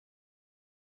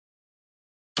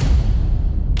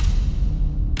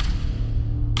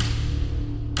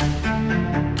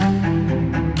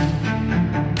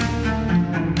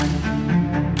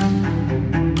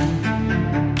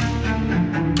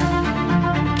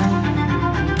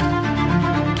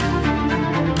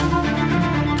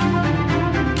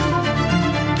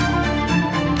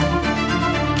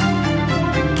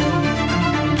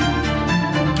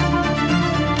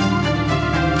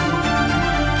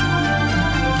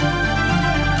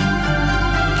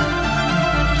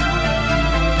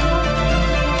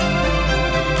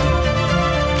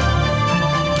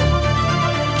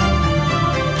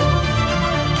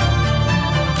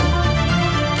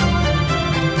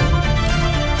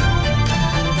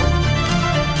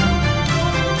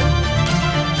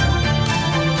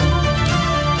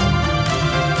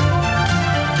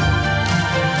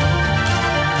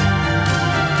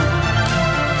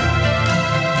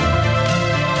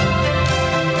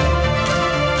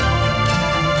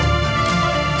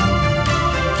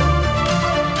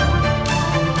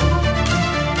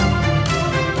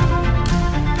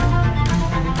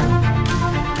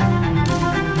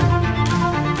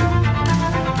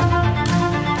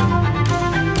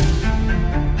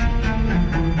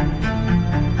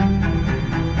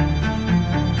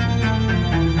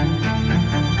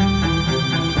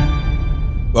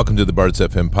to the Bards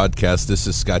FM podcast. This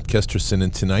is Scott Kesterson,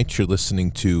 and tonight you're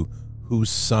listening to Whose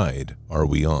Side Are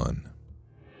We On?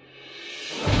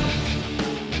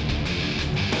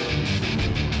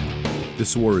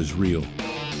 This war is real.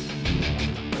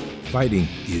 Fighting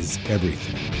is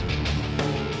everything.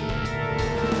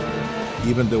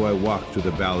 Even though I walk through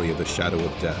the valley of the shadow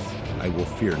of death, I will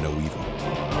fear no evil.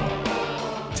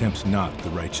 Tempt not the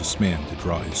righteous man to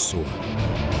draw his sword.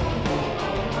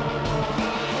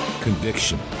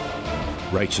 Conviction,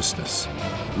 righteousness,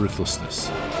 ruthlessness.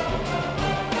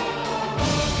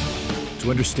 To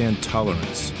understand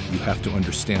tolerance, you have to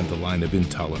understand the line of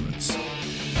intolerance.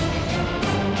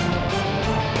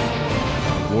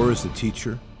 War is the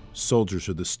teacher, soldiers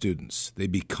are the students. They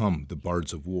become the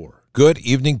bards of war. Good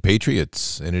evening,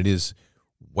 Patriots, and it is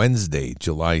Wednesday,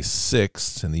 July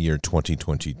 6th in the year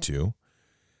 2022.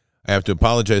 I have to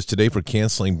apologize today for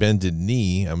canceling Bended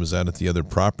Knee. I was out at the other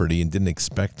property and didn't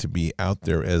expect to be out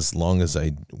there as long as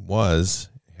I was.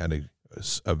 Had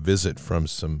a visit from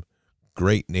some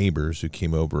great neighbors who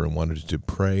came over and wanted to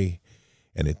pray,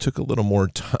 and it took a little more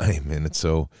time, and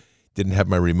so didn't have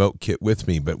my remote kit with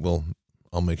me, but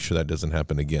I'll make sure that doesn't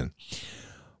happen again.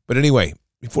 But anyway,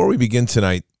 before we begin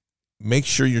tonight, make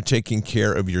sure you're taking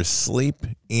care of your sleep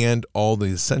and all the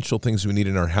essential things we need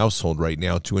in our household right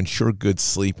now to ensure good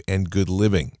sleep and good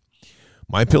living.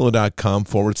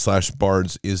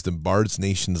 MyPillow.com/Bards is the Bards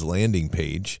Nation's landing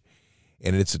page,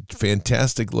 and it's a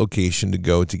fantastic location to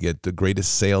go to get the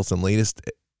greatest sales and latest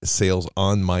sales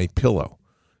on MyPillow.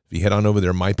 If you head on over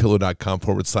there,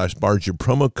 MyPillow.com/Bards, your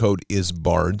promo code is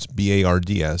BARDS,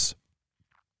 B-A-R-D-S,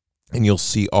 and you'll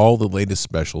see all the latest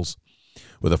specials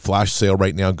with a flash sale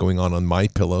right now going on My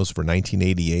Pillows for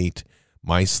 $19.88,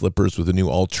 My Slippers with a new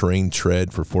all-terrain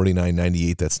tread for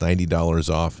 $49.98, that's $90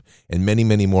 off, and many,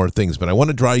 many more things. But I want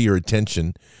to draw your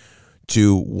attention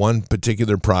to one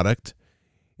particular product,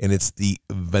 and it's the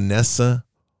Vanessa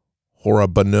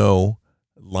Horabano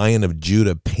Lion of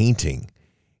Judah painting.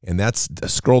 And that's,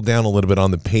 scroll down a little bit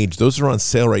on the page. Those are on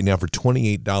sale right now for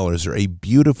 $28. They're a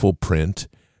beautiful print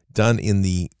done in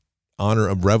the honor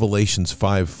of Revelations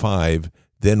 5:5.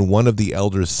 Then one of the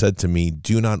elders said to me,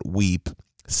 "Do not weep.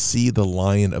 See, the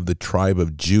Lion of the tribe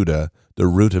of Judah, the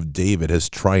Root of David, has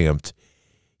triumphed.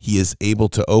 He is able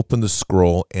to open the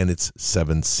scroll and its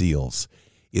 7 seals."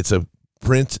 It's a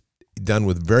print done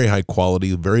with very high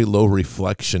quality, very low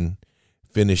reflection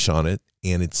finish on it,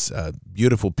 and it's a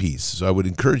beautiful piece. So I would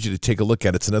encourage you to take a look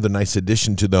at it. It's another nice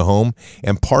addition to the home,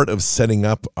 and part of setting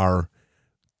up our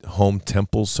home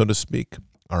temples, so to speak,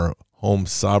 our home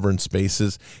sovereign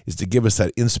spaces, is to give us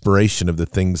that inspiration of the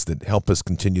things that help us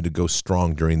continue to go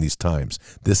strong during these times.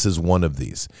 This is one of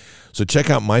these. So check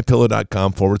out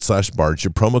MyPillow.com/Bards.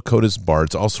 Your promo code is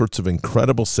BARDS. All sorts of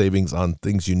incredible savings on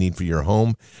things you need for your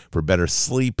home, for better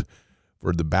sleep,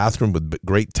 for the bathroom with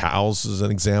great towels as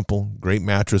an example, great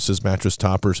mattresses, mattress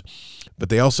toppers. But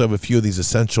they also have a few of these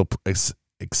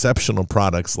exceptional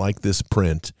products like this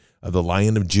print of the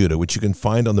Lion of Judah, which you can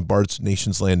find on the Bards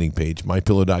Nation's landing page,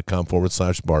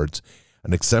 MyPillow.com/Bards,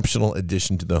 an exceptional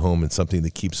addition to the home and something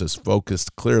that keeps us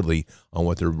focused clearly on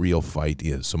what the real fight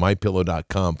is. So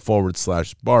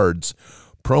MyPillow.com/Bards,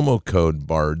 promo code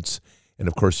BARDS. And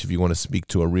of course, if you want to speak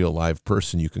to a real live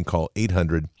person, you can call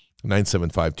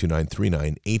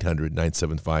 800-975-2939,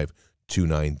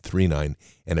 800-975-2939.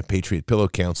 And a Patriot Pillow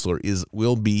Counselor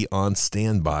will be on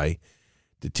standby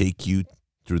to take you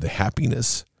through the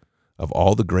happiness of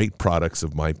all the great products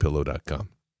of MyPillow.com.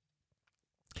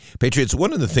 Patriots,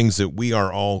 one of the things that we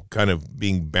are all kind of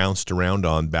being bounced around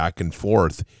on back and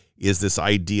forth is this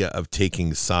idea of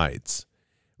taking sides.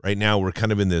 Right now, we're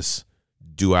kind of in this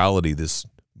duality, this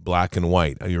black and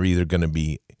white. You're either going to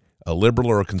be a liberal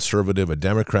or a conservative, a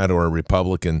Democrat or a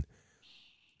Republican.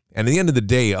 And at the end of the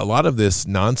day, a lot of this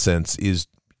nonsense is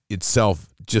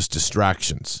itself just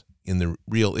distractions in the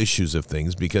real issues of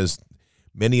things, because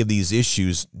many of these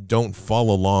issues don't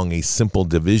fall along a simple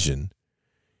division,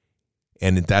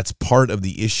 and that's part of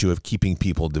the issue of keeping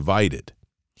people divided.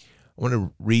 I want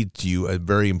to read to you a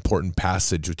very important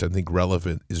passage, which I think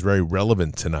is very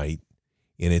relevant tonight,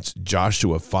 and it's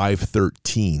Joshua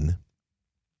 5:13.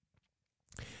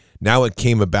 "Now it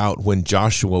came about when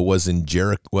Joshua was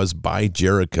by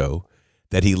Jericho,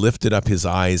 that he lifted up his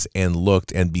eyes and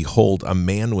looked, and behold, a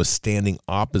man was standing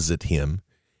opposite him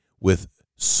with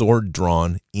sword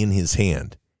drawn in his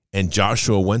hand. And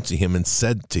Joshua went to him and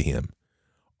said to him,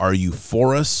 'Are you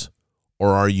for us,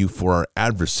 or are you for our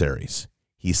adversaries?'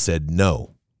 He said,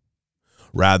 'No.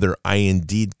 Rather, I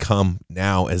indeed come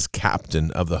now as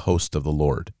captain of the host of the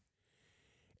Lord.'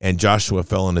 And Joshua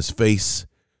fell on his face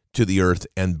to the earth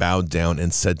and bowed down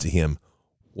and said to him,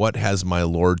 'What has my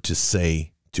Lord to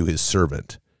say to his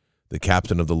servant. The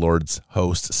captain of the Lord's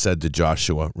host said to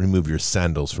Joshua, "Remove your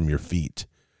sandals from your feet,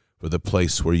 for the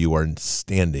place where you are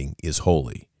standing is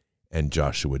holy." And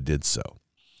Joshua did so.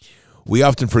 We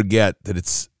often forget that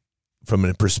it's from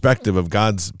a perspective of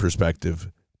God's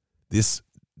perspective, this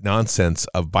nonsense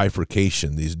of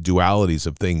bifurcation, these dualities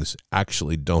of things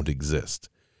actually don't exist.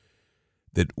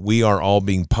 That we are all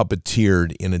being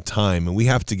puppeteered in a time, and we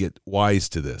have to get wise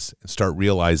to this and start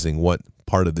realizing what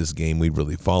part of this game we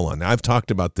really fall on. Now, I've talked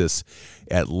about this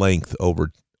at length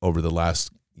over the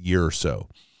last year or so,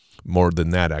 more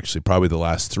than that actually, probably the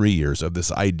last 3 years, of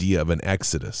this idea of an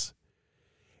exodus.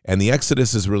 And the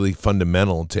exodus is really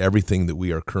fundamental to everything that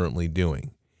we are currently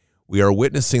doing. We are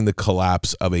witnessing the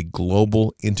collapse of a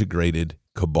global integrated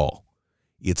cabal.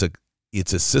 It's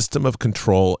a system of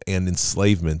control and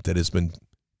enslavement that has been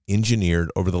engineered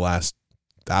over the last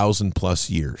 1,000+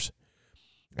 years.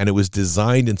 And it was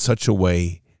designed in such a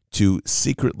way to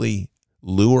secretly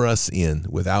lure us in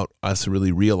without us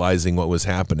really realizing what was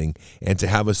happening, and to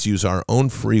have us use our own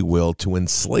free will to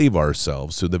enslave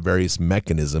ourselves through the various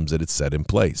mechanisms that it set in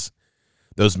place.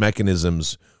 Those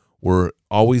mechanisms were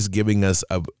always giving us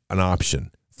an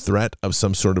option, threat of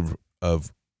some sort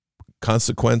of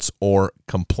consequence or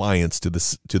compliance to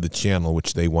the channel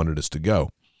which they wanted us to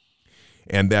go.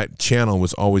 And that channel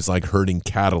was always like herding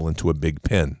cattle into a big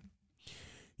pen.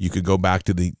 You could go back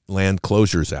to the Land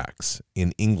Closures Acts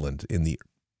in England in the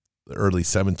early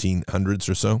 1700s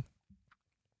or so,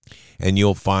 and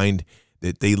you'll find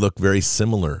that they look very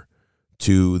similar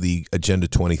to the Agenda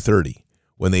 2030,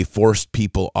 when they forced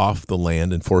people off the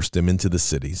land and forced them into the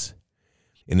cities.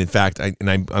 And in fact, I'm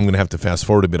going to have to fast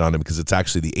forward a bit on it because it's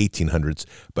actually the 1800s.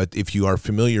 But if you are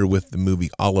familiar with the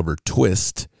movie Oliver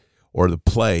Twist, or the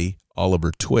play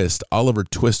Oliver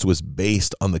Twist was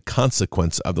based on the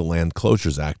consequence of the Land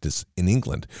Closures Act in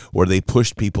England, where they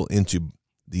pushed people into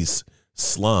these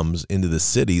slums, into the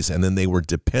cities, and then they were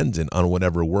dependent on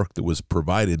whatever work that was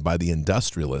provided by the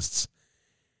industrialists,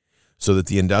 so that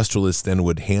the industrialists then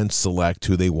would hand select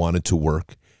who they wanted to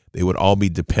work. They would all be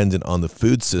dependent on the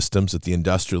food systems that the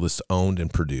industrialists owned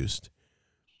and produced.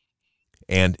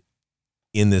 And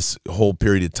in this whole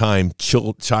period of time,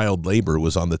 child labor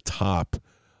was on the top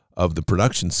of the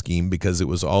production scheme, because it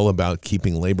was all about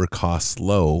keeping labor costs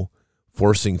low,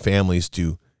 forcing families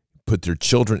to put their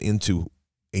children into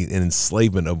an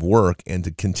enslavement of work, and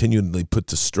to continually put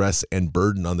the stress and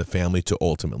burden on the family to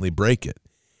ultimately break it.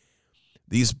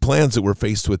 These plans that we're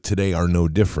faced with today are no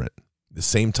different. The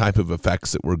same type of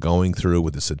effects that we're going through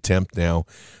with this attempt now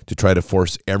to try to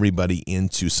force everybody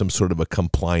into some sort of a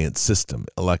compliant system,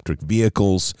 electric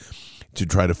vehicles, to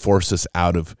try to force us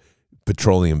out of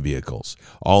petroleum vehicles,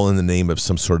 all in the name of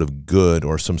some sort of good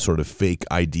or some sort of fake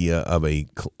idea of a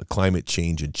climate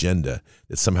change agenda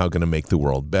that's somehow going to make the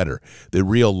world better. The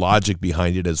real logic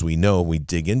behind it, as we know, we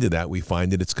dig into that, we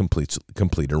find that it's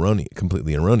completely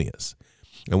erroneous.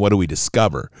 And what do we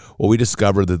discover? Well, we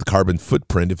discover that the carbon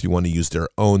footprint, if you want to use their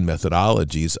own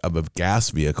methodologies, of a gas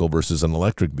vehicle versus an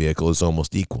electric vehicle is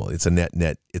almost equal. It's a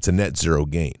net zero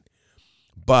gain.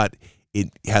 But it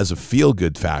has a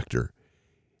feel-good factor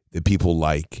that people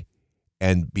like.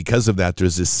 And because of that,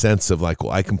 there's this sense of like,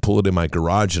 well, I can pull it in my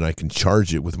garage and I can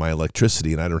charge it with my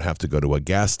electricity, and I don't have to go to a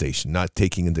gas station, not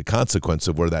taking into consequence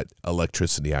of where that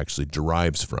electricity actually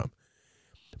derives from.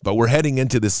 But we're heading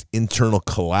into this internal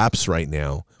collapse right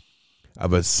now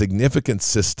of a significant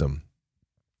system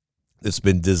that's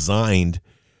been designed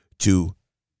to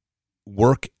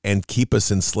work and keep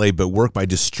us enslaved, but work by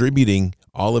distributing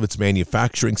all of its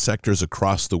manufacturing sectors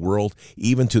across the world,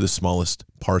 even to the smallest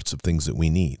parts of things that we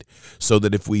need. So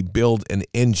that if we build an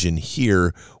engine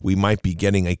here, we might be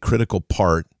getting a critical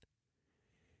part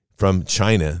from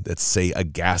China that's, say, a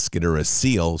gasket or a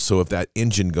seal. So if that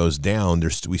engine goes down,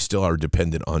 we still are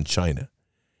dependent on China.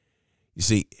 You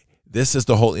see, this is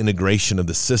the whole integration of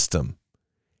the system,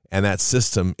 and that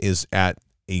system is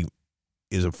a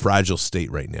fragile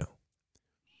state right now,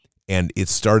 and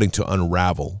it's starting to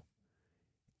unravel.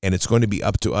 And it's going to be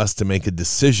up to us to make a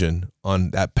decision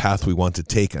on that path we want to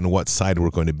take and what side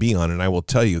we're going to be on. And I will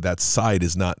tell you, that side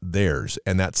is not theirs,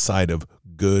 and that side of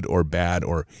good or bad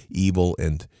or evil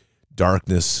and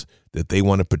darkness that they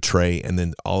want to portray, and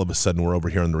then all of a sudden we're over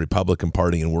here on the Republican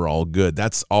Party and we're all good.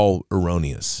 That's all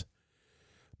erroneous.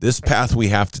 This path we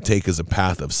have to take is a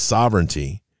path of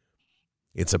sovereignty.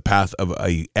 It's a path of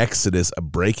a exodus, a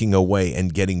breaking away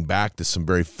and getting back to some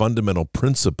very fundamental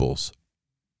principles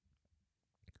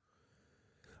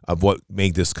of what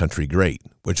made this country great,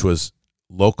 which was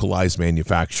localized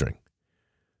manufacturing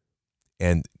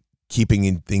and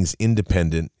keeping things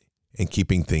independent and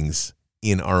keeping things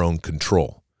in our own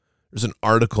control. There's an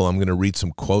article I'm going to read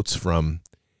some quotes from.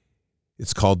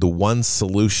 It's called The One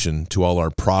Solution to All Our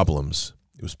Problems.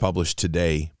 It was published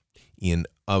today in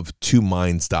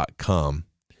of2minds.com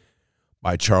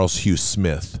by Charles Hugh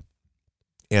Smith.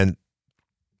 And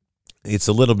it's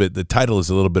the title is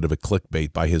a little bit of a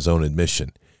clickbait by his own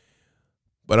admission.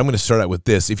 But I'm going to start out with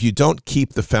this. If you don't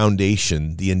keep the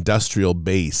foundation, the industrial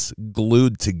base,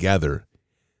 glued together,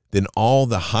 then all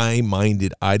the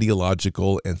high-minded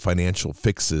ideological and financial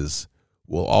fixes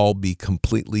will all be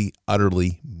completely,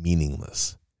 utterly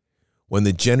meaningless. When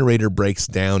the generator breaks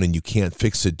down and you can't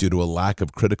fix it due to a lack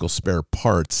of critical spare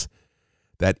parts,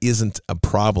 that isn't a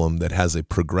problem that has a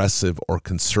progressive or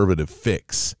conservative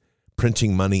fix.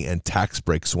 Printing money and tax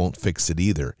breaks won't fix it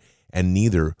either, and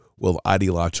neither will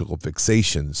ideological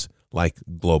fixations like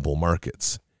global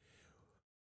markets.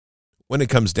 When it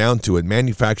comes down to it,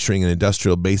 manufacturing and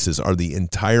industrial bases are the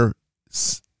entire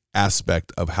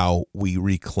aspect of how we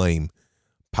reclaim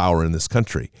power in this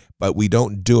country. But we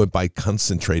don't do it by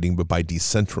concentrating, but by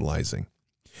decentralizing.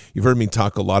 You've heard me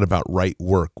talk a lot about right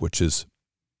work, which is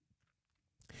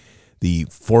the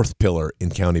fourth pillar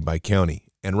in County by County.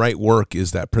 And right work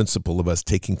is that principle of us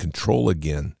taking control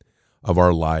again of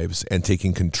our lives and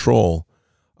taking control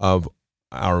of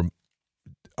our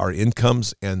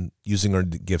incomes and using our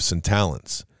gifts and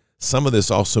talents. Some of this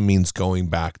also means going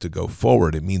back to go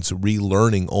forward. It means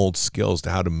relearning old skills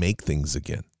to how to make things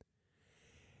again.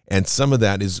 And some of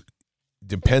that is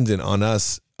dependent on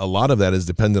us. A lot of that is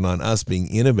dependent on us being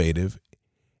innovative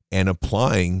and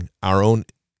applying our own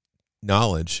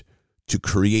knowledge to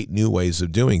create new ways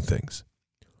of doing things.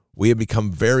 We have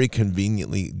become very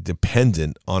conveniently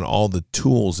dependent on all the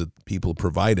tools that people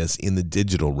provide us in the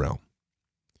digital realm.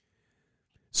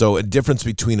 So a difference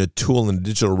between a tool in the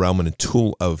digital realm and a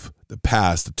tool of the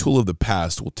past. A tool of the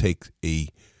past will take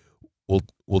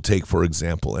for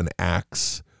example, an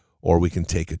axe, or we can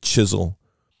take a chisel,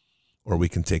 or we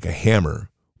can take a hammer.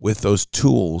 With those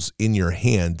tools in your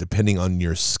hand, depending on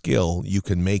your skill, you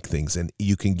can make things. And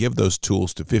you can give those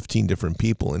tools to 15 different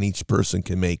people, and each person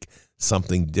can make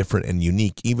something different and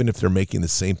unique. Even if they're making the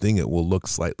same thing, it will look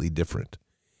slightly different.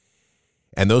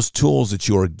 And those tools that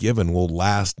you are given will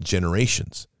last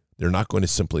generations. They're not going to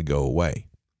simply go away.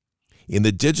 In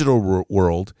the digital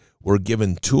world, we're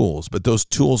given tools, but those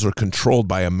tools are controlled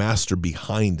by a master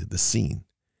behind the scene,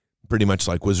 pretty much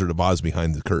like Wizard of Oz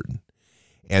behind the curtain.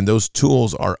 And those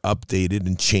tools are updated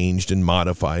and changed and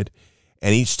modified.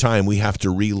 And each time we have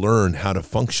to relearn how to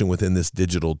function within this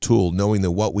digital tool, knowing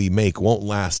that what we make won't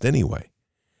last anyway,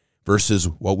 versus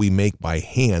what we make by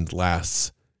hand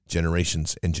lasts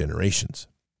generations and generations.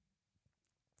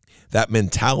 That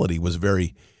mentality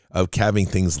of having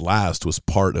things last was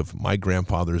part of my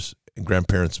grandfather's and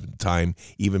grandparents' time,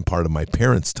 even part of my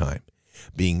parents' time,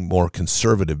 being more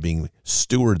conservative, being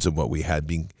stewards of what we had,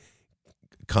 being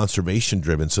conservation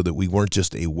driven so that we weren't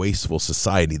just a wasteful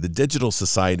society. The digital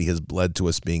society has led to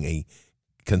us being a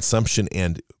consumption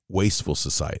and wasteful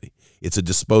society. It's a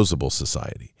disposable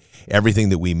society. Everything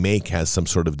that we make has some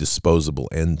sort of disposable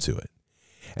end to it.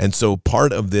 And so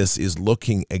part of this is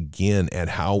looking again at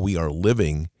how we are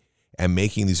living and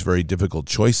making these very difficult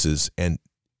choices, and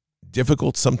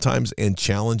difficult sometimes and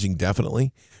challenging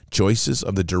definitely, choices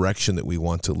of the direction that we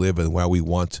want to live and how we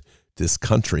want this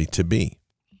country to be.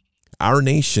 Our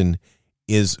nation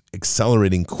is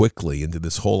accelerating quickly into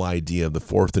this whole idea of the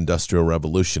fourth industrial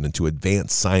revolution, into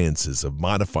advanced sciences of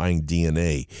modifying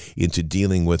DNA, into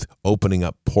dealing with opening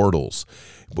up portals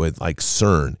with like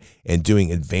CERN and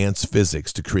doing advanced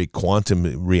physics to create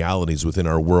quantum realities within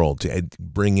our world, to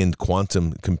bring in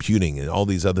quantum computing and all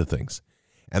these other things.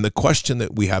 And the question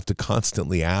that we have to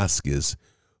constantly ask is,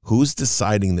 who's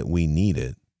deciding that we need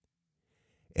it?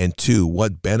 And two,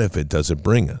 what benefit does it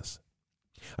bring us?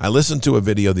 I listened to a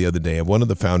video the other day of one of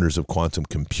the founders of quantum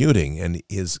computing, and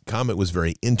his comment was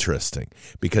very interesting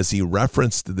because he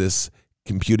referenced this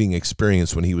computing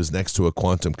experience when he was next to a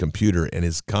quantum computer, and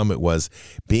his comment was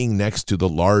being next to the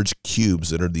large cubes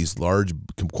that are these large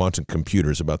quantum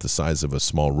computers about the size of a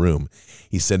small room.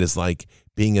 He said it's like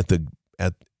being at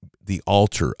the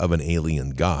altar of an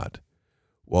alien god.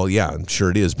 Well, yeah, I'm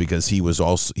sure it is, because he's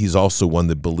also one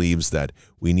that believes that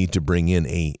we need to bring in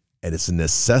and it's a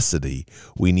necessity,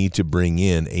 we need to bring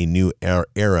in a new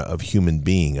era of human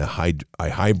being, a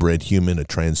hybrid human, a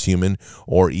transhuman,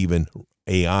 or even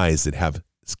AIs that have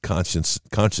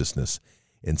consciousness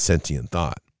and sentient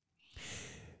thought.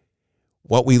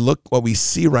 What we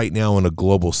see right now on a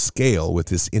global scale with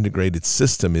this integrated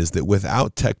system is that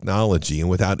without technology and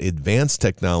without advanced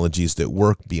technologies that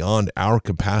work beyond our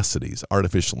capacities,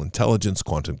 artificial intelligence,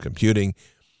 quantum computing,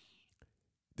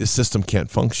 this system can't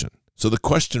function. So the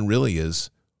question really is,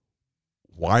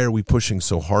 why are we pushing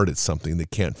so hard at something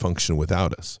that can't function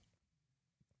without us?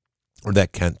 Or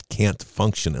that can't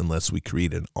function unless we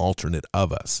create an alternate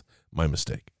of us. My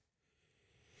mistake.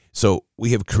 So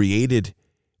we have created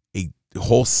a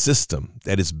whole system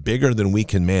that is bigger than we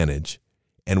can manage,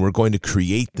 and we're going to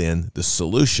create then the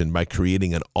solution by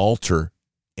creating an alter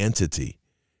entity,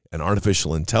 an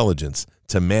artificial intelligence,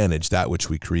 to manage that which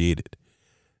we created.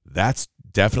 That's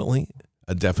definitely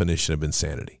a definition of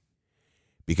insanity.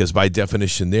 Because by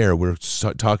definition there, we're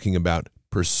talking about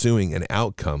pursuing an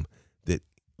outcome that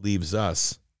leaves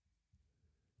us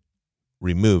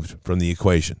removed from the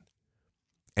equation.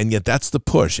 And yet that's the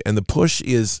push. And the push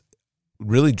is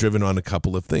really driven on a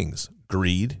couple of things.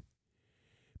 Greed,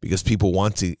 because people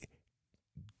want to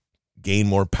gain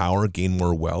more power, gain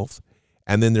more wealth.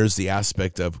 And then there's the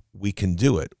aspect of we can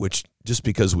do it, which just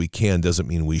because we can doesn't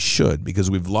mean we should, because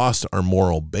we've lost our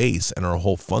moral base and our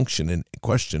whole function and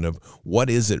question of what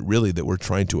is it really that we're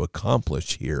trying to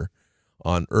accomplish here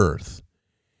on earth,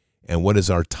 and what is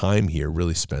our time here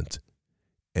really spent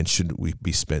and should we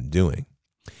be spent doing.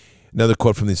 Another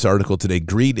quote from this article today: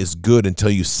 greed is good until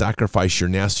you sacrifice your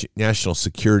national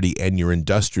security and your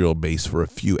industrial base for a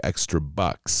few extra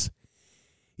bucks.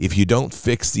 If you don't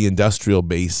fix the industrial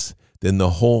base, then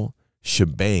the whole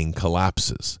shebang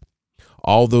collapses.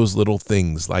 All those little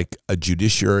things like a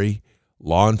judiciary,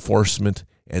 law enforcement,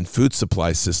 and food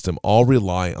supply system all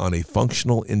rely on a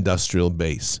functional industrial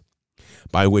base,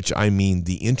 by which I mean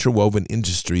the interwoven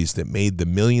industries that made the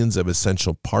millions of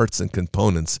essential parts and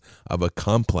components of a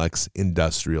complex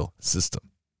industrial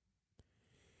system.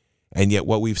 And yet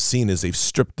what we've seen is they've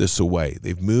stripped this away.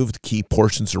 They've moved key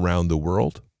portions around the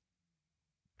world.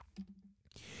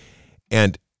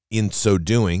 And in so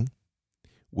doing,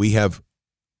 we have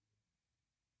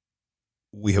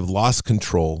lost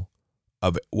control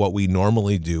of what we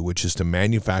normally do, which is to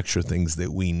manufacture things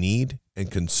that we need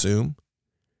and consume,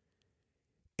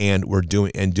 and do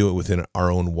it within our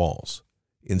own walls.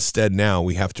 Instead, now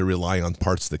we have to rely on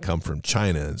parts that come from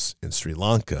China and Sri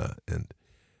Lanka and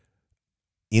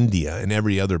India and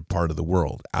every other part of the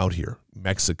world out here,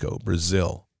 Mexico,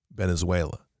 Brazil,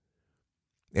 Venezuela.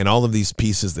 And all of these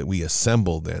pieces that we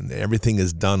assemble, then everything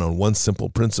is done on one simple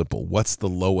principle: what's the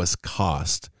lowest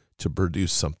cost to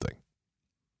produce something?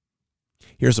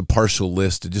 Here's a partial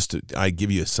list I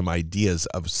give you some ideas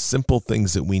of simple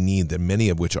things that we need, that many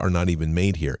of which are not even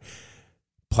made here.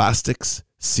 Plastics,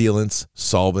 sealants,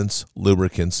 solvents,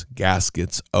 lubricants,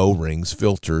 gaskets, O-rings,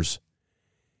 filters,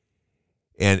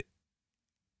 and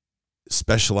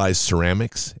specialized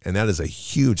ceramics. And that is a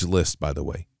huge list, by the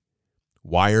way.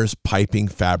 Wires, piping,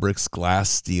 fabrics, glass,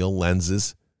 steel,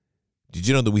 lenses. Did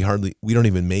you know that we don't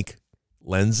even make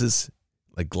lenses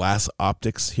like glass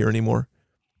optics here anymore?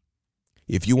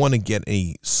 If you want to get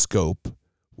a scope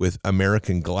with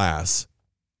American glass,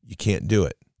 you can't do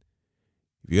it.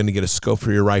 If you're going to get a scope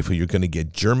for your rifle, you're going to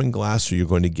get German glass or you're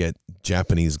going to get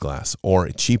Japanese glass, or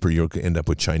cheaper, you're going to end up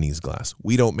with Chinese glass.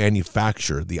 We don't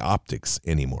manufacture the optics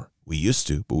anymore. We used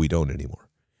to, but we don't anymore.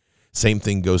 Same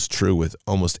thing goes true with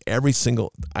almost every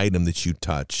single item that you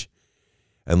touch,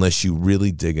 unless you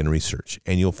really dig and research.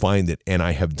 And you'll find that, and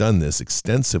I have done this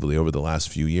extensively over the last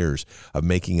few years, of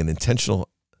making an intentional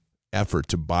effort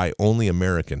to buy only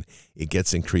American, it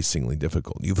gets increasingly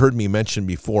difficult. You've heard me mention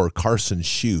before Carson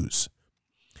Shoes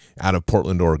out of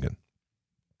Portland, Oregon.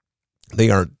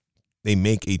 They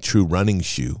make a true running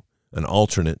shoe, an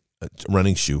alternate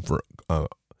running shoe for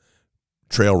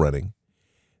trail running.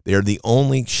 They are the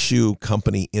only shoe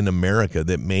company in America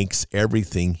that makes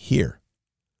everything here.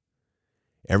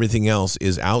 Everything else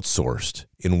is outsourced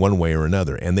in one way or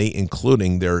another, and they,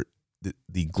 including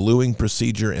the gluing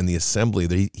procedure and the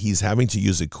assembly, he's having to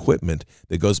use equipment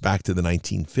that goes back to the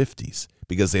 1950s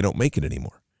because they don't make it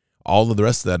anymore. All of the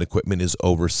rest of that equipment is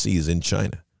overseas in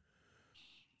China.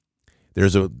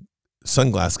 There's a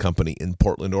sunglass company in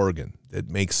Portland, Oregon that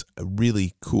makes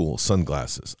really cool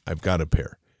sunglasses. I've got a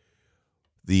pair.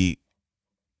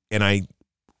 And I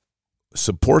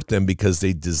support them because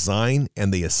they design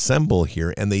and they assemble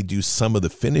here and they do some of the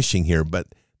finishing here, but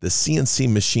the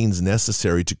CNC machines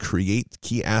necessary to create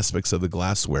key aspects of the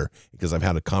glassware, because I've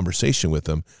had a conversation with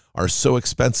them, are so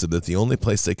expensive that the only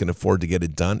place they can afford to get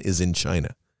it done is in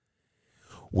China.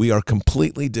 We are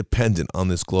completely dependent on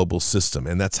this global system,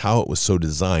 and that's how it was so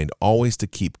designed, always to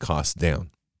keep costs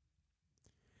down.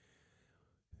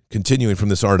 Continuing from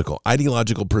this article,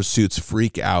 ideological pursuits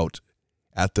freak out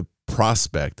at the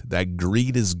prospect that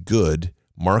greed is good,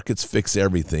 markets fix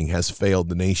everything, has failed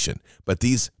the nation. But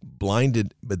these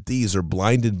are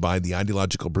blinded by the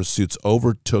ideological pursuits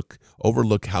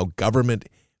overlook how government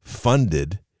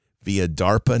funded via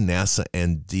DARPA, NASA,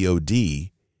 and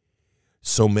DOD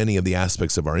so many of the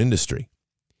aspects of our industry.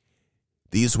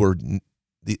 These were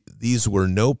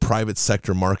no private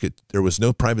sector market. There was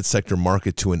no private sector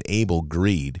market to enable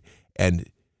greed, and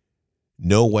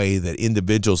no way that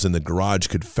individuals in the garage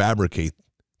could fabricate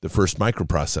the first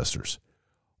microprocessors.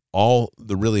 All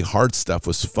the really hard stuff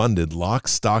was funded lock,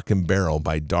 stock, and barrel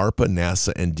by DARPA,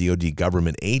 NASA, and DoD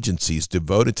government agencies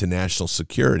devoted to national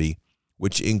security,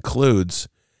 which includes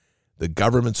the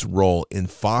government's role in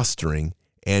fostering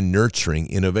and nurturing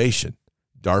innovation.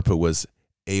 DARPA was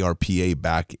ARPA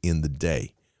back in the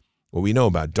day. What we know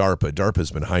about DARPA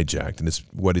has been hijacked, and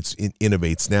what it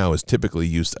innovates now is typically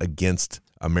used against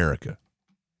America.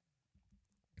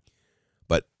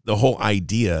 But the whole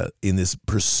idea in this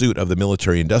pursuit of the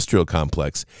military-industrial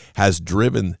complex has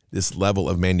driven this level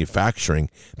of manufacturing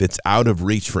that's out of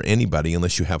reach for anybody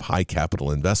unless you have high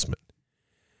capital investment.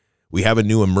 We have a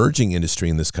new emerging industry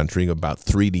in this country about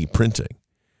 3D printing.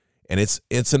 And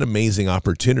it's an amazing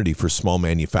opportunity for small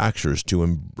manufacturers to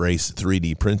embrace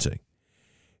 3D printing.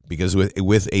 Because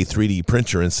with a 3D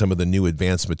printer and some of the new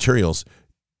advanced materials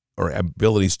or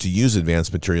abilities to use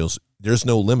advanced materials, there's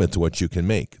no limit to what you can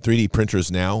make. 3D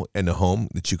printers now in a home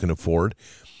that you can afford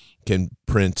can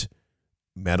print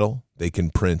metal, they can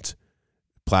print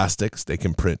plastics, they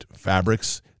can print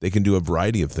fabrics, they can do a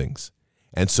variety of things.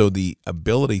 And so the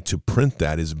ability to print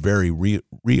that is very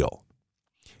real.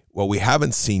 What we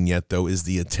haven't seen yet, though, is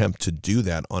the attempt to do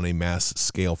that on a mass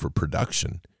scale for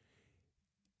production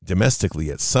domestically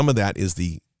yet. Some of that is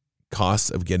the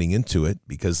cost of getting into it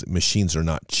because machines are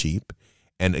not cheap.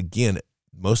 And again,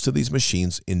 most of these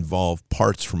machines involve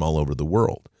parts from all over the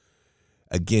world.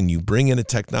 Again, you bring in a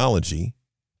technology.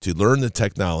 To learn the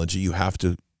technology, you have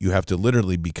to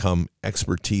literally become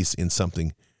expertise in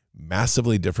something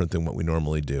massively different than what we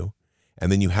normally do. And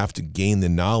then you have to gain the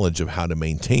knowledge of how to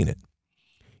maintain it.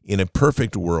 In a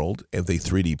perfect world, if a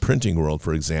 3D printing world,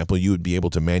 for example, you would be able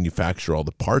to manufacture all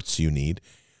the parts you need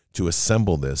to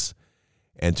assemble this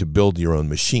and to build your own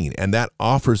machine. And that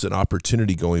offers an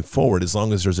opportunity going forward as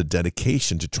long as there's a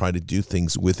dedication to try to do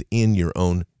things within your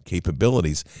own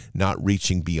capabilities, not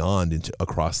reaching beyond into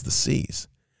across the seas.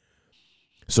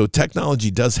 So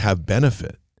technology does have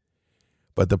benefit.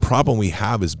 But the problem we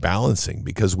have is balancing,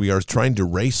 because we are trying to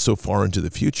race so far into the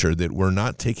future that we're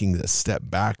not taking a step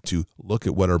back to look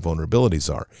at what our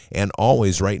vulnerabilities are. And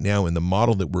always right now in the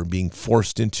model that we're being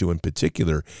forced into in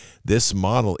particular, this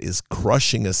model is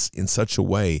crushing us in such a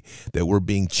way that we're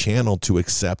being channeled to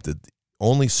accept that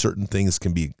only certain things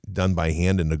can be done by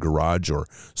hand in a garage or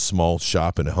small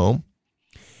shop in a home.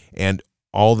 And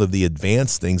all of the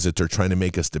advanced things that they're trying to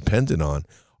make us dependent on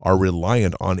are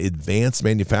reliant on advanced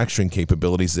manufacturing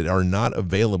capabilities that are not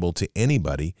available to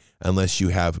anybody unless you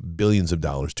have billions of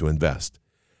dollars to invest.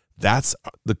 That's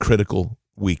the critical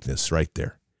weakness right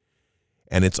there.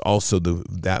 And it's also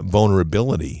that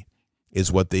vulnerability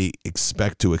is what they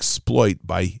expect to exploit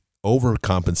by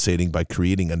overcompensating, by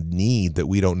creating a need that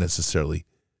we don't necessarily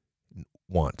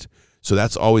want. So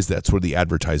that's where the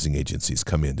advertising agencies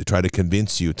come in to try to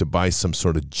convince you to buy some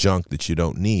sort of junk that you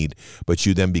don't need, but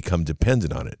you then become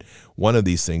dependent on it. One of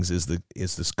these things is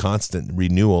this constant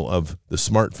renewal of the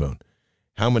smartphone.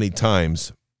 How many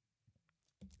times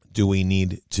do we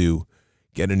need to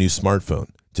get a new smartphone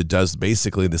that does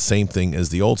basically the same thing as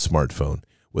the old smartphone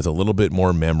with a little bit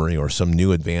more memory or some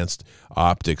new advanced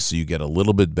optics so you get a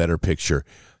little bit better picture?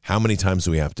 How many times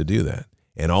do we have to do that?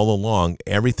 And all along,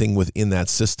 everything within that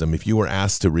system, if you were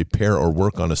asked to repair or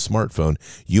work on a smartphone,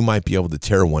 you might be able to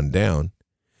tear one down.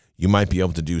 You might be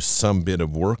able to do some bit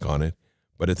of work on it,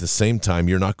 but at the same time,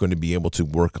 you're not going to be able to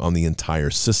work on the entire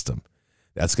system.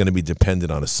 That's going to be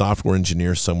dependent on a software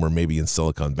engineer somewhere, maybe in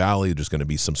Silicon Valley. There's going to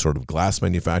be some sort of glass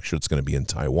manufacturer. It's going to be in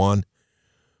Taiwan.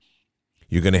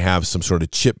 You're going to have some sort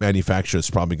of chip manufacturer.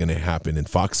 It's probably going to happen in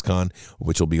Foxconn,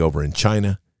 which will be over in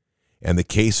China. And the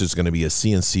case is going to be a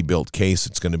CNC-built case.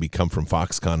 It's going to come from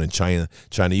Foxconn in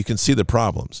China. You can see the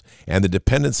problems. And the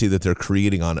dependency that they're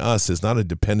creating on us is not a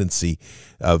dependency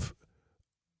of,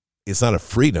 it's not a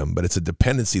freedom, but it's a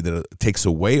dependency that takes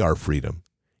away our freedom.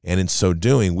 And in so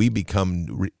doing, we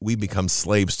become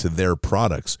slaves to their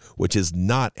products, which is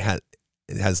it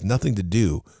has nothing to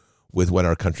do with what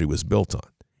our country was built on.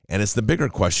 And it's the bigger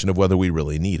question of whether we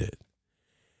really need it.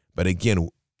 But again,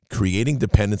 creating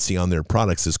dependency on their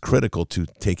products is critical to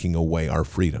taking away our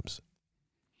freedoms.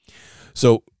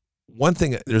 So one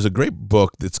thing, there's a great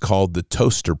book that's called The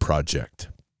Toaster Project.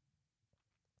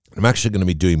 I'm actually going to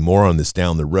be doing more on this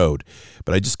down the road,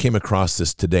 but I just came across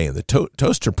this today. And the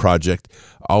Toaster Project,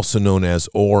 also known as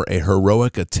Or a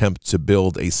Heroic Attempt to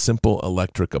Build a Simple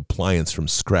Electric Appliance from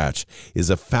Scratch, is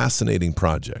a fascinating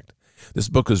project. This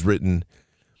book was written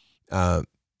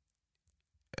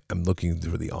I'm looking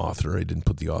for the author. I didn't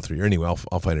put the author here. Anyway,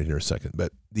 I'll find it here in a second.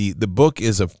 But the book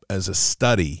is as a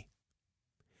study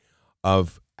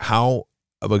of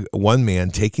one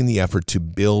man taking the effort to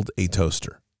build a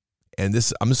toaster. And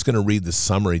this, I'm just going to read the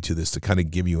summary to this to kind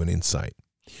of give you an insight.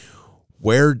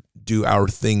 Where do our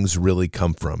things really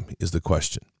come from is the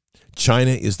question.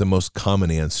 China is the most common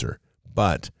answer,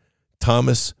 but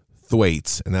Thomas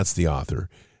Thwaites, and that's the author,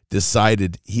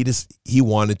 decided he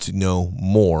wanted to know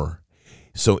more.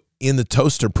 So in the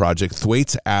Toaster Project,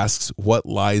 Thwaites asks what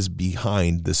lies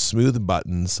behind the smooth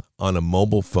buttons on a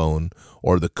mobile phone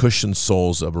or the cushioned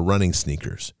soles of a running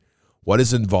sneakers. What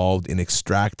is involved in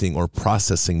extracting or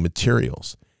processing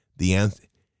materials?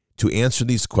 To answer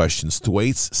these questions,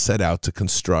 Thwaites set out to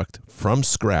construct from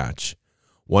scratch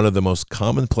one of the most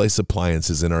commonplace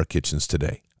appliances in our kitchens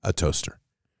today, a toaster.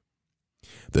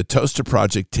 The Toaster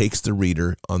Project takes the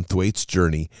reader on Thwaites'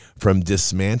 journey from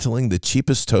dismantling the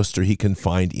cheapest toaster he can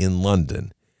find in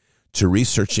London to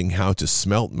researching how to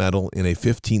smelt metal in a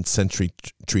 15th century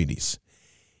treatise.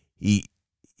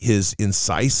 His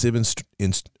incisive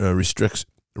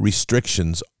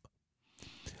restrictions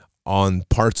on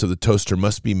parts of the toaster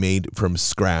must be made from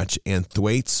scratch, and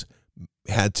Thwaites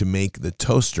had to make the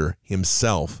toaster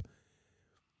himself,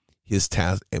 his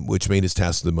task, which made his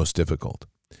task the most difficult,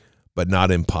 but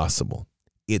not impossible.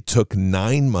 It took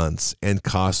 9 months and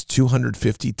cost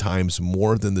 250 times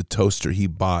more than the toaster he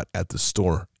bought at the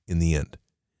store in the end.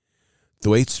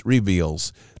 Thwaites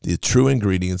reveals the true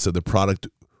ingredients of the product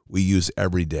we use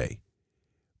every day.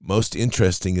 Most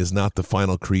interesting is not the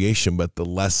final creation, but the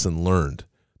lesson learned.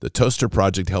 The Toaster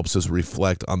Project helps us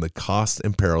reflect on the costs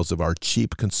and perils of our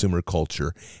cheap consumer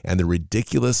culture and the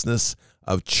ridiculousness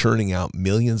of churning out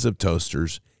millions of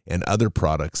toasters and other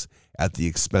products at the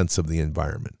expense of the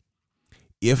environment.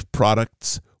 If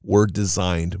products were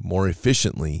designed more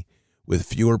efficiently with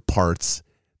fewer parts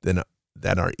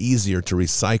that are easier to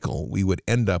recycle, we would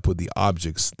end up with the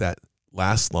objects that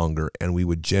last longer and we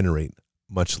would generate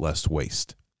much less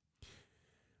waste.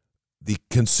 The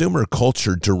consumer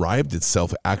culture derived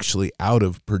itself actually out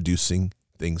of producing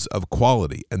things of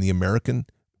quality, and the American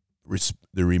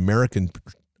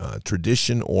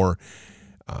tradition or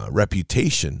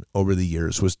reputation over the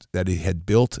years was that it had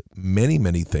built many,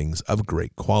 many things of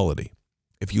great quality.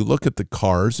 If you look at the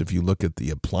cars, if you look at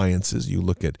the appliances, you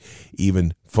look at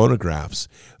even phonographs,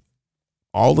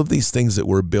 all of these things that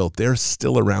were built, they're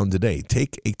still around today.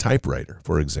 Take a typewriter,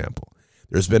 for example.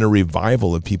 There's been a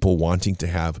revival of people wanting to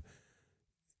have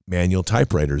manual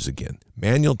typewriters again.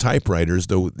 Manual typewriters,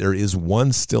 though there is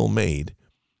one still made,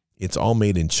 it's all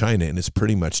made in China and it's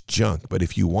pretty much junk. But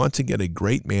if you want to get a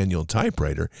great manual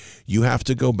typewriter, you have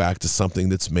to go back to something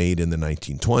that's made in the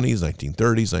 1920s,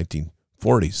 1930s,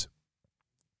 1940s,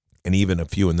 and even a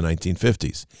few in the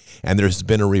 1950s. And there's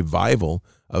been a revival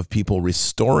of people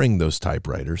restoring those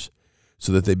typewriters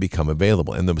so that they become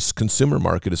available. And the consumer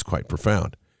market is quite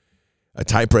profound. A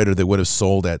typewriter that would have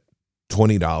sold at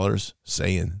 $20,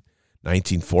 say in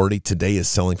 1940, today is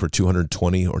selling for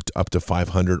 $220 or up to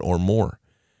 $500 or more,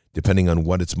 depending on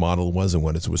what its model was and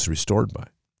what it was restored by.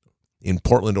 In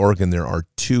Portland, Oregon, there are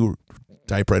 2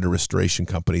 typewriter restoration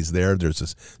companies there.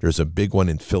 There's a big one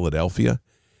in Philadelphia.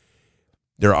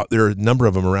 There are a number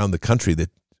of them around the country that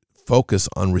focus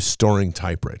on restoring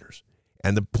typewriters.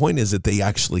 And the point is that they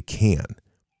actually can.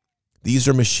 These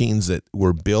are machines that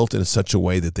were built in such a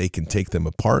way that they can take them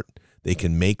apart. They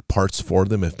can make parts for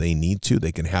them if they need to.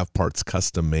 They can have parts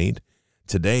custom made.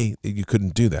 Today, you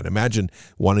couldn't do that. Imagine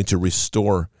wanting to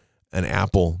restore an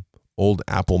old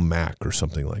Apple Mac or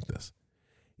something like this.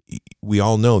 We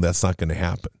all know that's not going to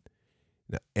happen.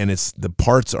 And the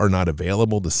parts are not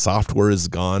available. The software is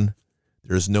gone.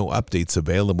 There's no updates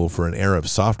available for an era of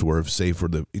software, say for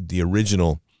the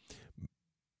original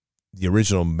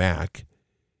Mac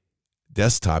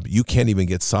desktop. You can't even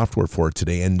get software for it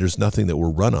today, and there's nothing that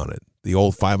will run on it. The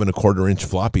old 5 1/4-inch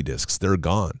floppy disks, they're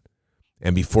gone.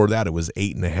 And before that, it was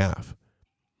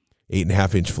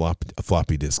 8.5-inch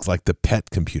floppy disks, like the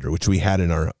PET computer, which we had in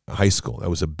our high school.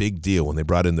 That was a big deal when they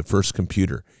brought in the first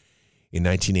computer in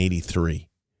 1983.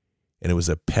 And it was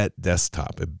a PET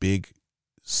desktop, a big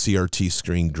CRT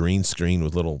screen, green screen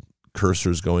with little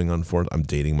cursors going on for it. I'm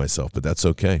dating myself, but that's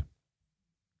okay.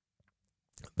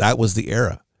 That was the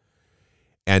era.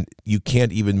 And you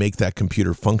can't even make that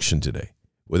computer function today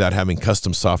without having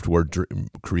custom software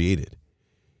created.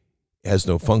 It has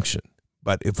no function.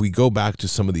 But if we go back to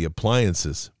some of the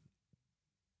appliances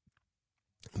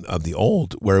of the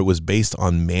old, where it was based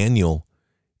on manual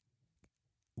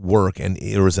work and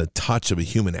there was a touch of a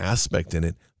human aspect in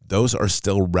it, those are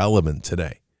still relevant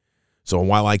today. So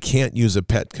while I can't use a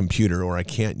pet computer or I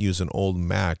can't use an old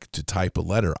Mac to type a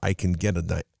letter, I can get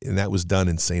and that was done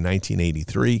in, say,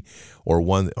 1983, or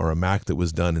a Mac that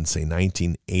was done in, say,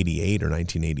 1988 or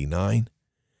 1989.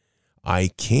 I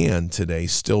can today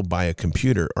still buy a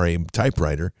computer or a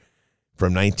typewriter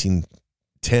from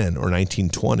 1910 or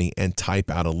 1920 and type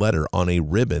out a letter on a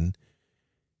ribbon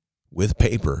with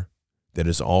paper that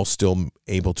is all still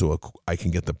able to, I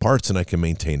can get the parts and I can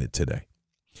maintain it today.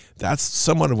 That's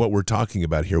somewhat of what we're talking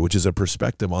about here, which is a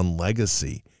perspective on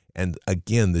legacy. And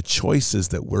again, the choices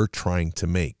that we're trying to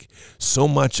make. So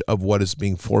much of what is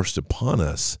being forced upon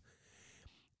us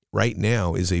right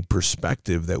now is a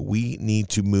perspective that we need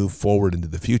to move forward into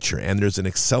the future. And there's an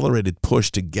accelerated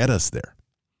push to get us there.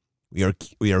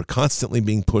 We are constantly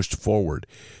being pushed forward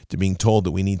to being told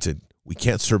that we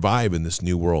can't survive in this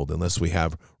new world unless we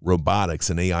have robotics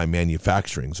and AI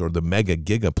manufacturing, or the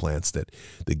gigplants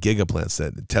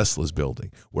that Tesla's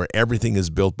building, where everything is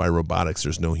built by robotics.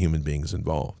 There's no human beings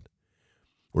involved.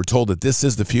 We're told that this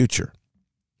is the future,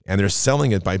 and they're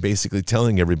selling it by basically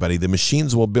telling everybody the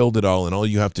machines will build it all, and all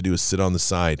you have to do is sit on the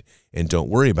side and don't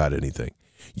worry about anything.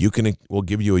 We'll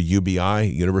give you a UBI,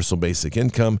 Universal Basic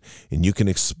Income, and you can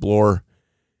explore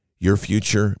your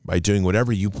future by doing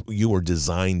whatever you were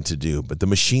designed to do, but the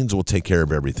machines will take care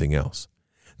of everything else.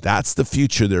 That's the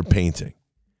future they're painting,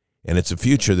 and it's a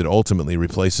future that ultimately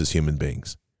replaces human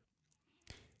beings.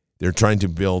 They're trying to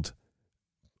build,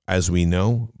 as we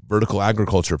know, vertical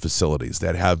agriculture facilities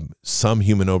that have some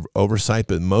human oversight,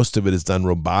 but most of it is done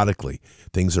robotically.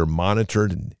 Things are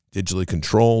monitored and digitally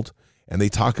controlled, and they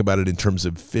talk about it in terms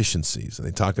of efficiencies, and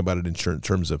they talk about it in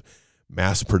terms of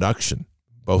mass production,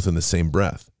 both in the same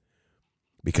breath.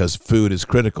 Because food is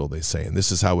critical, they say, and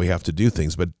this is how we have to do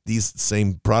things. But these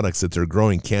same products that they're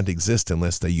growing can't exist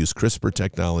unless they use CRISPR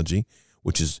technology,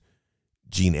 which is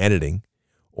gene editing,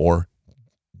 or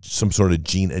some sort of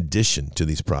gene addition to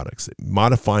these products.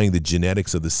 Modifying the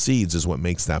genetics of the seeds is what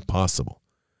makes that possible.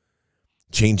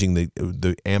 Changing the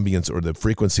ambience or the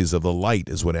frequencies of the light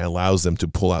is what allows them to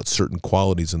pull out certain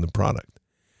qualities in the product.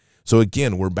 So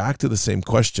again, we're back to the same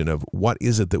question of what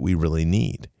is it that we really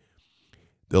need?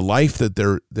 The life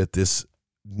that this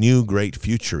new great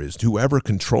future is, whoever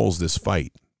controls this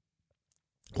fight,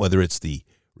 whether it's the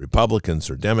Republicans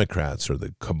or Democrats or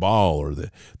the cabal or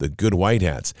the good white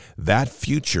hats, that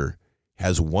future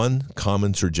has one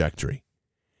common trajectory.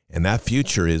 And that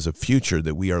future is a future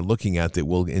that we are looking at that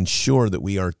will ensure that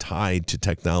we are tied to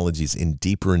technologies in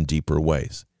deeper and deeper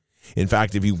ways. In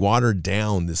fact, if you water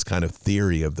down this kind of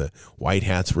theory of the white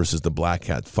hats versus the black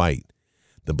hat fight,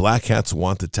 the black hats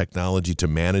want the technology to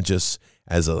manage us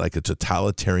as a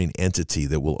totalitarian entity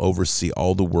that will oversee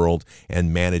all the world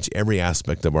and manage every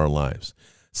aspect of our lives.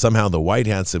 Somehow the white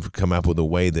hats have come up with a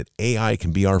way that AI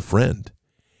can be our friend.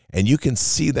 And you can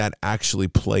see that actually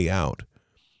play out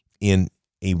in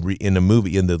a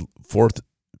movie, in the fourth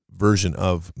version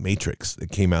of Matrix that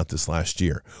came out this last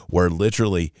year, where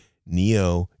literally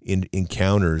Neo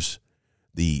encounters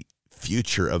the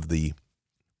future of the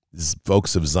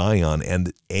folks of Zion, and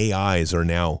the AIs are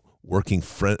now working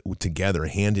together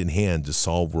hand in hand to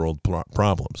solve world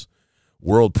problems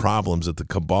that the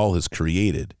cabal has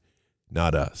created,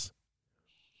 not us.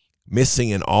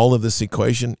 Missing in all of this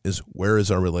equation is, where is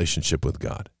our relationship with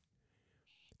God?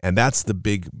 And that's the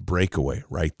big breakaway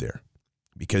right there,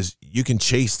 because you can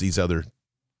chase these other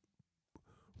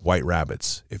white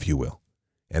rabbits, if you will,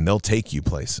 and they'll take you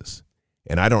places.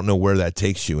 And I don't know where that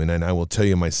takes you. And I will tell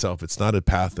you myself, it's not a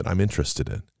path that I'm interested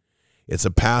in. It's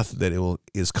a path that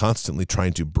is constantly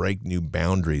trying to break new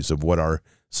boundaries of what our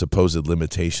supposed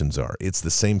limitations are. It's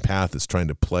the same path that's trying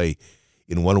to play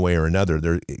in one way or another.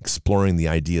 They're exploring the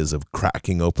ideas of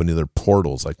cracking open other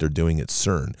portals like they're doing at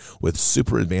CERN with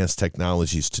super advanced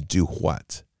technologies to do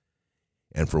what?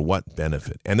 And for what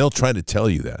benefit? And they'll try to tell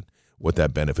you what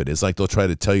that benefit is. Like they'll try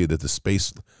to tell you that the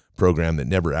space program that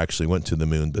never actually went to the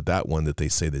moon, but that one that they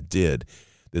say that did,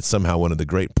 that somehow one of the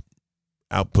great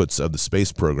outputs of the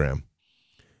space program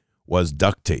was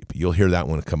duct tape. You'll hear that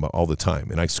one come up all the time.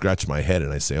 And I scratch my head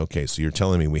and I say, okay, so you're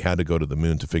telling me we had to go to the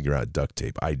moon to figure out duct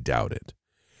tape. I doubt it.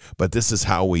 But this is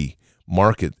how we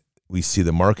market. We see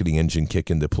the marketing engine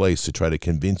kick into place to try to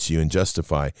convince you and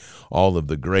justify all of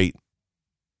the great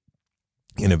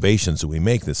innovations that we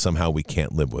make that somehow we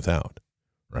can't live without,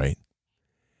 right?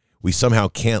 We somehow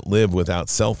can't live without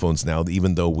cell phones now,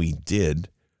 even though we did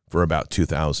for about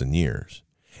 2,000 years.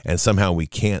 And somehow we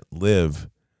can't live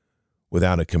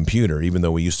without a computer, even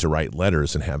though we used to write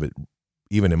letters and have it.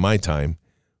 Even in my time,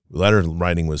 letter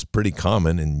writing was pretty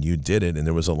common, and you did it, and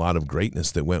there was a lot of greatness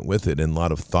that went with it and a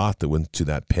lot of thought that went to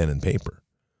that pen and paper.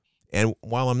 And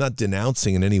while I'm not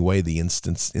denouncing in any way the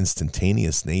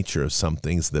instantaneous nature of some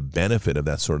things, the benefit of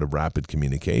that sort of rapid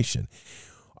communication,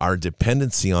 our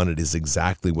dependency on it is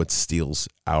exactly what steals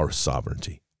our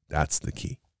sovereignty. That's the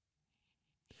key.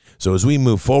 So as we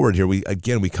move forward here, we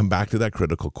come back to that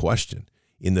critical question.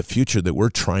 In the future that we're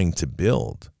trying to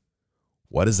build,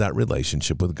 what does that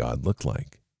relationship with God look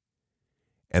like?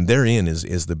 And therein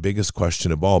is the biggest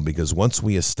question of all, because once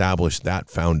we establish that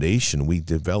foundation, we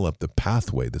develop the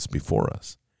pathway that's before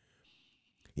us.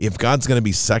 If God's going to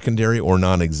be secondary or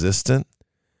non-existent,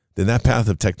 then that path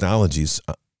of technology is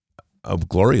a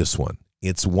glorious one.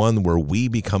 It's one where we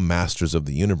become masters of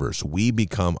the universe. We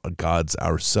become gods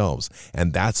ourselves.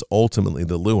 And that's ultimately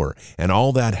the lure. And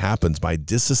all that happens by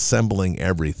disassembling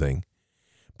everything,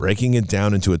 breaking it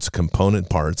down into its component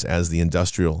parts as the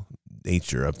industrial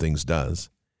nature of things does,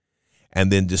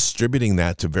 and then distributing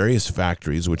that to various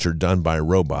factories, which are done by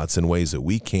robots in ways that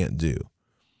we can't do,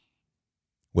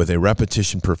 with a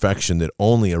repetition perfection that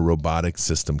only a robotic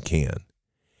system can.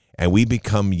 And we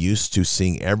become used to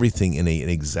seeing everything in an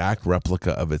exact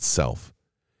replica of itself.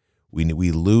 We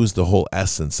lose the whole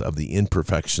essence of the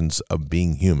imperfections of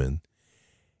being human,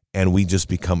 and we just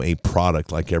become a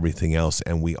product like everything else,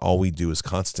 and all we do is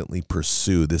constantly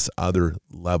pursue this other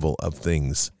level of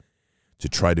things to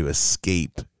try to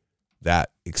escape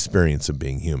that experience of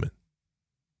being human.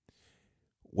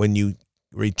 When you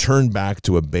return back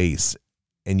to a base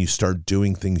and you start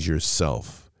doing things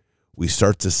yourself, we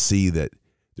start to see that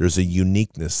there's a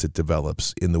uniqueness that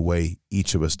develops in the way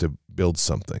each of us builds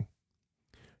something.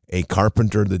 A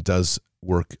carpenter that does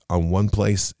work on one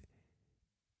place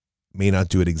may not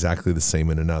do it exactly the same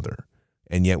in another.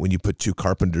 And yet when you put two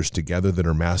carpenters together that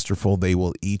are masterful, they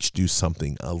will each do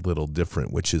something a little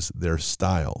different, which is their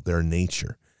style, their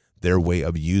nature, their way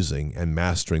of using and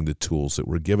mastering the tools that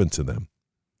were given to them.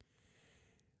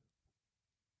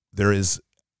 There is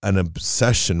an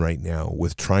obsession right now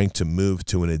with trying to move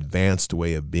to an advanced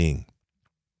way of being.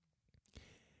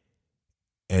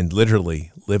 And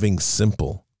literally living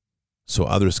simple so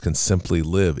others can simply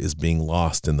live is being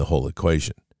lost in the whole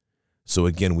equation. So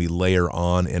again, we layer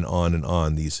on and on and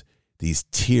on these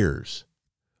tiers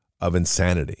of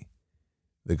insanity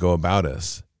that go about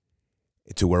us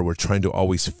to where we're trying to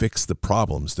always fix the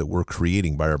problems that we're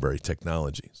creating by our very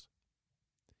technologies.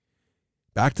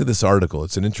 Back to this article,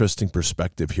 it's an interesting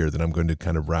perspective here that I'm going to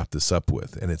kind of wrap this up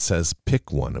with. And it says,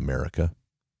 pick one, America.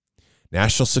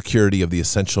 National security of the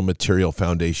essential material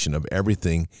foundation of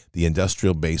everything, the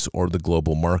industrial base or the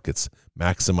global markets,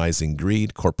 maximizing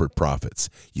greed, corporate profits.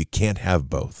 You can't have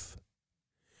both.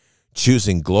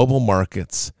 Choosing global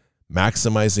markets,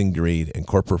 maximizing greed, and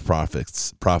corporate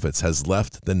profits has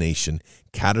left the nation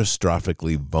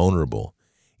catastrophically vulnerable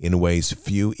in ways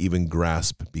few even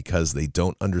grasp because they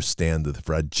don't understand the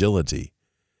fragility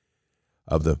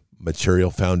of the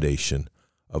material foundation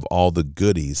of all the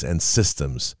goodies and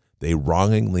systems they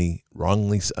wrongly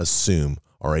assume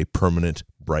are a permanent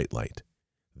bright light.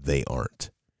 They aren't.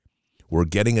 We're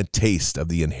getting a taste of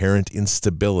the inherent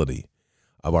instability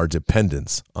of our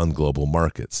dependence on global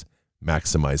markets,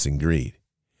 maximizing greed.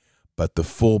 But the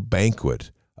full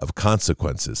banquet of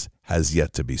consequences has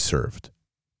yet to be served.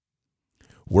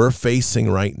 We're facing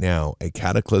right now a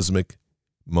cataclysmic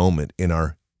moment in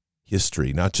our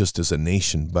history, not just as a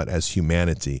nation, but as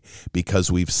humanity, because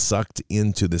we've sucked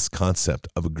into this concept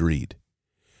of greed.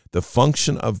 The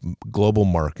function of global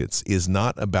markets is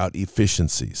not about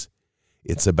efficiencies.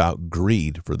 It's about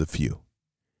greed for the few.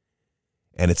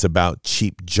 And it's about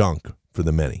cheap junk for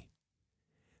the many.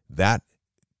 That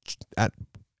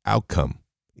outcome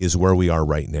is where we are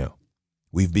right now.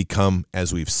 We've become,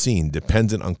 as we've seen,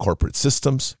 dependent on corporate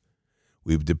systems.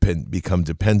 We've become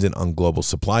dependent on global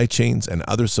supply chains and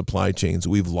other supply chains.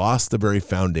 We've lost the very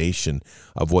foundation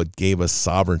of what gave us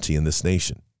sovereignty in this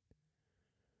nation.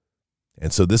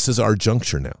 And so this is our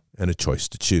juncture now and a choice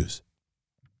to choose.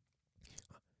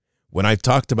 When I've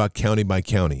talked about county by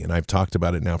county, and I've talked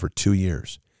about it now for 2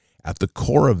 years, at the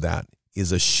core of that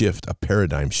is a shift, a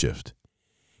paradigm shift.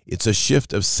 It's a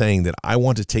shift of saying that I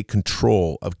want to take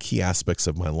control of key aspects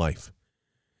of my life.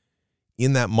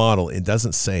 In that model, it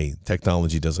doesn't say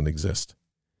technology doesn't exist.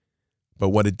 But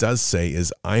what it does say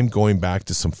is I'm going back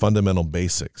to some fundamental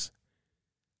basics.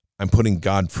 I'm putting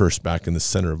God first back in the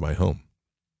center of my home.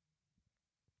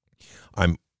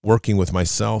 I'm working with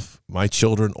myself, my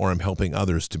children, or I'm helping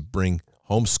others to bring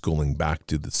homeschooling back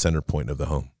to the center point of the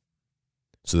home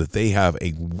so that they have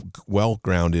a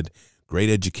well-grounded, great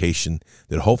education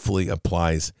that hopefully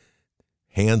applies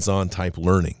hands-on type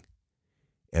learning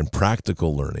and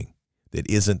practical learning that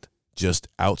isn't just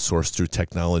outsourced through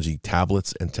technology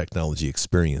tablets and technology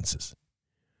experiences.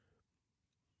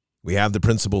 We have the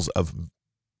principles of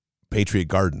Patriot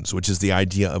Gardens, which is the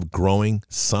idea of growing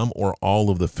some or all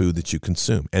of the food that you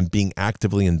consume and being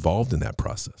actively involved in that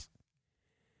process.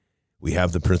 We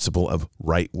have the principle of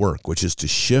right work, which is to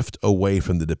shift away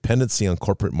from the dependency on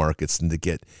corporate markets and to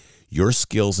get your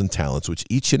skills and talents, which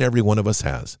each and every one of us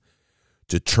has,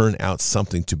 to turn out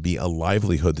something to be a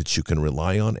livelihood that you can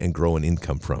rely on and grow an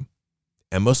income from.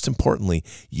 And most importantly,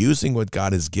 using what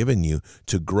God has given you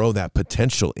to grow that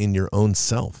potential in your own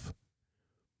self.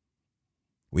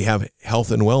 We have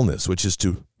health and wellness, which is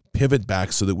to pivot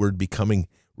back so that we're becoming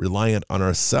reliant on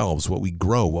ourselves, what we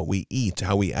grow, what we eat,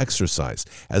 how we exercise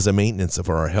as a maintenance of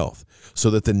our health, so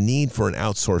that the need for an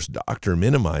outsourced doctor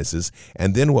minimizes.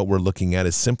 And then what we're looking at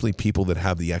is simply people that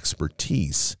have the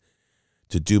expertise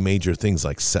to do major things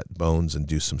like set bones and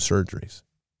do some surgeries.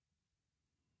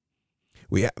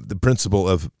 We have the principle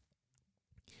of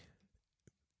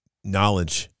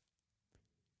knowledge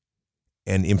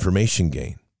and information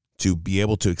gain, to be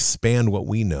able to expand what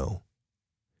we know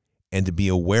and to be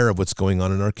aware of what's going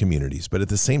on in our communities, but at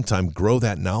the same time, grow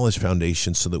that knowledge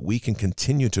foundation so that we can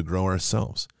continue to grow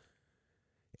ourselves.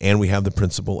 And we have the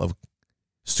principle of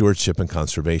stewardship and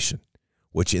conservation,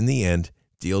 which in the end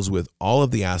deals with all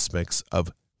of the aspects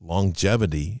of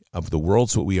longevity of the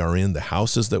worlds that we are in, the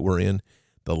houses that we're in,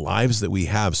 the lives that we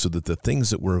have, so that the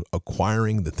things that we're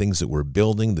acquiring, the things that we're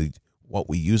building, what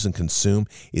we use and consume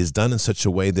is done in such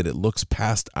a way that it looks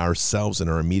past ourselves and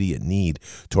our immediate need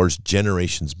towards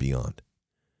generations beyond.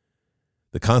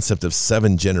 The concept of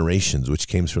 7 generations, which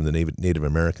came from the Native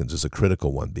Americans, is a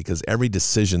critical one, because every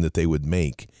decision that they would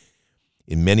make,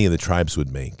 and many of the tribes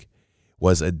would make,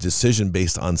 was a decision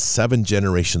based on 7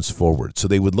 generations forward. So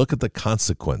they would look at the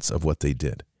consequence of what they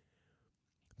did.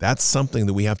 That's something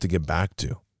that we have to get back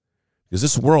to, because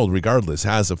this world, regardless,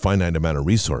 has a finite amount of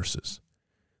resources.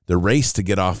 The race to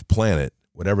get off planet,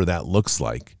 whatever that looks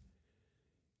like,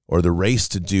 or the race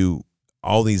to do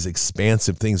all these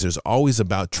expansive things, there's always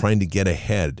about trying to get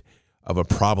ahead of a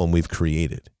problem we've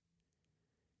created.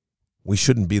 We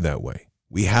shouldn't be that way.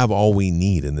 We have all we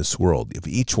need in this world. If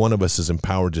each one of us is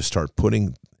empowered to start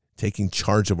taking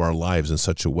charge of our lives in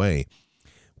such a way,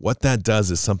 what that does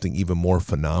is something even more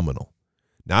phenomenal.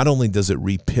 Not only does it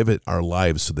repivot our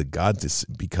lives so that God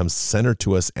becomes center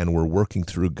to us and we're working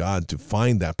through God to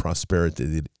find that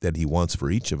prosperity that he wants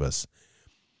for each of us,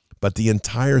 but the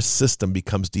entire system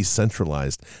becomes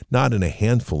decentralized, not in a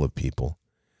handful of people,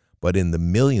 but in the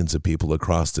millions of people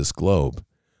across this globe,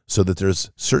 so that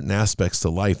there's certain aspects to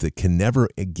life that can never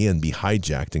again be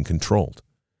hijacked and controlled.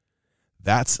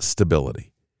 That's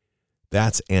stability.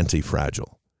 That's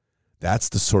anti-fragile. That's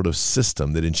the sort of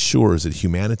system that ensures that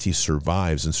humanity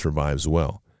survives and survives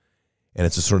well. And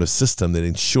it's a sort of system that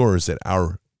ensures that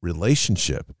our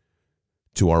relationship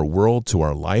to our world, to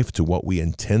our life, to what we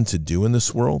intend to do in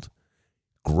this world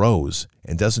grows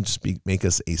and doesn't just make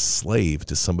us a slave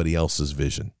to somebody else's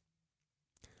vision.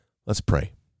 Let's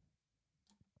pray.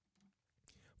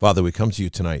 Father, we come to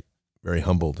you tonight very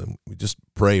humbled, and we just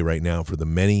pray right now for the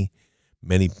many,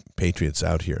 many patriots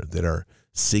out here that are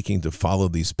seeking to follow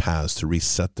these paths to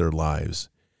reset their lives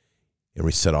and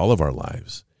reset all of our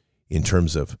lives in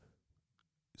terms of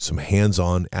some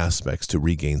hands-on aspects to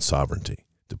regain sovereignty,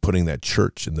 to putting that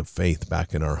church and the faith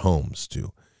back in our homes,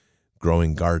 to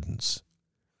growing gardens,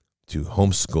 to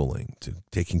homeschooling, to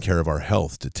taking care of our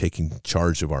health, to taking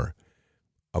charge of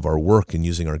our work and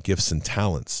using our gifts and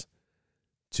talents,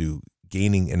 to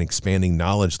gaining and expanding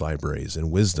knowledge libraries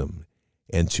and wisdom,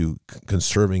 and to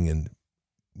conserving and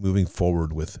moving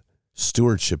forward with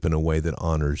stewardship in a way that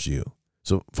honors you.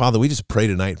 So, Father, we just pray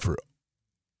tonight for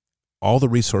all the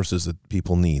resources that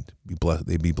people need,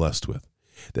 they be blessed with,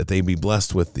 that they be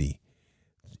blessed with the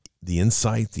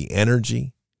insight, the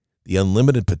energy, the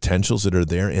unlimited potentials that are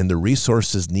there, and the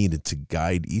resources needed to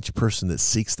guide each person that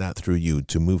seeks that through you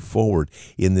to move forward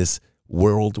in this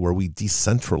world where we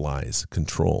decentralize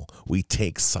control. We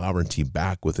take sovereignty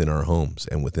back within our homes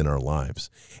and within our lives.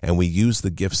 And we use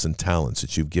the gifts and talents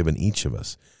that you've given each of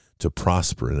us to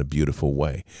prosper in a beautiful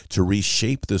way, to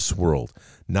reshape this world,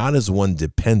 not as one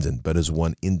dependent, but as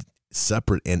one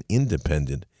separate and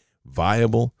independent,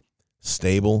 viable,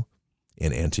 stable,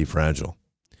 and anti-fragile.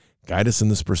 Guide us in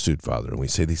this pursuit, Father. And we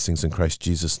say these things in Christ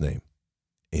Jesus' name.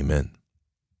 Amen.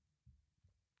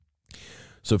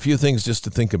 So a few things just to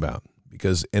think about.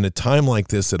 Because in a time like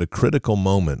this, at a critical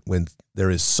moment when there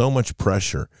is so much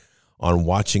pressure on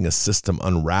watching a system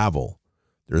unravel,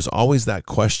 there's always that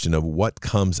question of what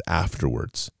comes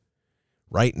afterwards.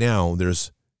 Right now,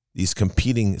 there's these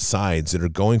competing sides that are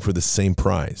going for the same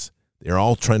prize. They're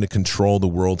all trying to control the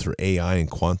world through AI and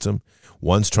quantum.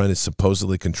 One's trying to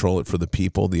supposedly control it for the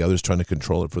people. The other's trying to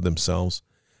control it for themselves.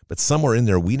 But somewhere in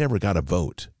there, we never got a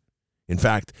vote. In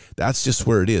fact, that's just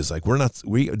where it is. Like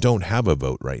we don't have a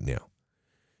vote right now.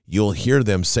 You'll hear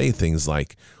them say things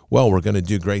like, well, we're going to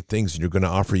do great things and you're going to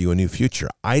offer you a new future.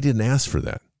 I didn't ask for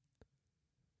that.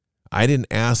 I didn't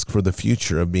ask for the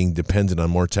future of being dependent on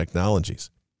more technologies.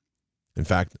 In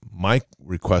fact, my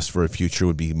request for a future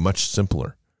would be much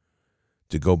simpler: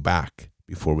 to go back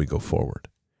before we go forward,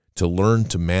 to learn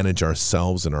to manage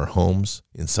ourselves and our homes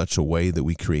in such a way that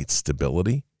we create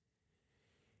stability,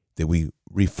 that we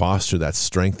refoster that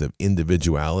strength of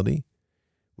individuality,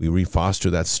 we refoster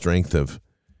that strength of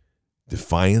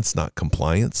defiance, not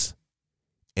compliance,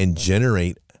 and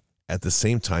generate at the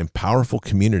same time powerful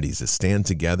communities that stand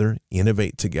together,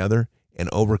 innovate together, and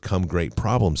overcome great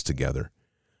problems together,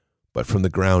 but from the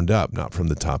ground up, not from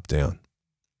the top down.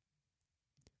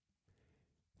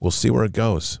 We'll see where it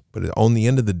goes, but on the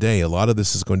end of the day, a lot of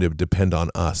this is going to depend on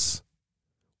us,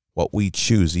 what we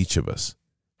choose, each of us,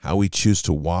 how we choose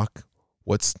to walk,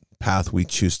 what path we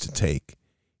choose to take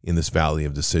in this valley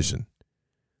of decision.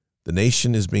 The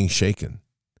nation is being shaken.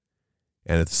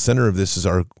 And at the center of this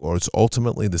it's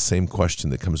ultimately the same question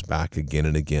that comes back again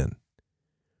and again.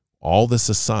 All this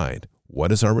aside,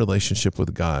 what is our relationship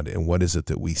with God, and what is it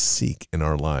that we seek in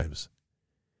our lives?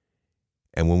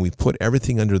 And when we put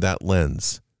everything under that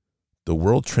lens, the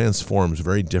world transforms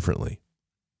very differently.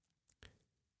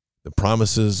 The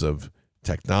promises of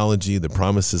technology, the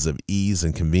promises of ease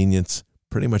and convenience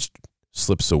pretty much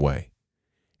slips away.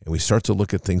 And we start to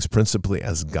look at things principally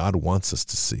as God wants us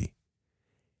to see.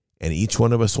 And each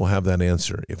one of us will have that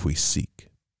answer if we seek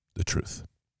the truth.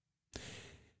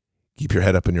 Keep your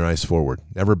head up and your eyes forward.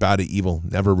 Never bow to evil.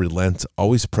 Never relent.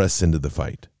 Always press into the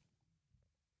fight.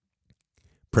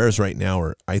 Prayers right now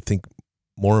are, I think,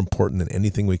 more important than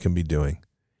anything we can be doing.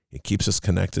 It keeps us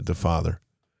connected to Father.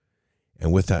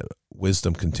 And with that,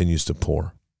 wisdom continues to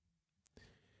pour.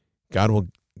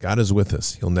 God is with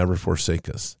us. He'll never forsake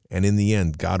us. And in the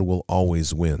end, God will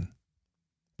always win.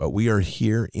 But we are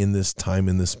here in this time,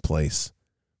 in this place,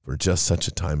 for just such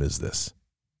a time as this.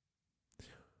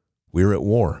 We're at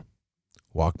war.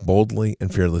 Walk boldly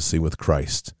and fearlessly with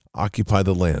Christ. Occupy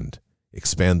the land.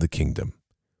 Expand the kingdom.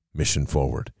 Mission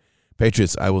forward.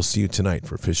 Patriots, I will see you tonight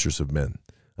for Fishers of Men.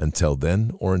 Until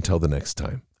then, or until the next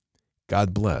time,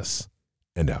 God bless,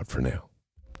 and out for now.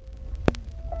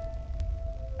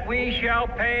 We shall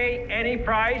pay any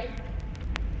price,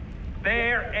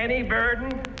 bear any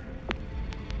burden,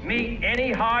 meet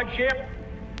any hardship,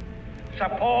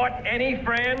 support any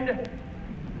friend,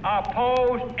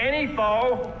 oppose any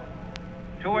foe,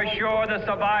 to assure the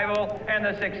survival and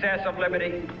the success of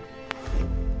liberty.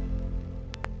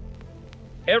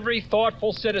 Every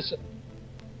thoughtful citizen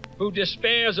who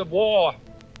despairs of war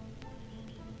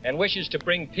and wishes to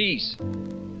bring peace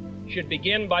should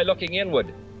begin by looking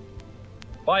inward,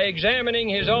 by examining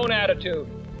his own attitude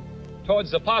towards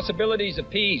the possibilities of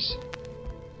peace.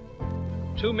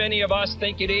 Too many of us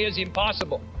think it is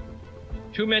impossible.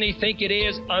 Too many think it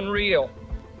is unreal.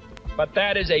 But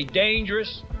that is a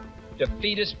dangerous,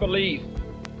 defeatist belief.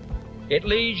 It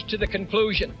leads to the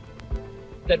conclusion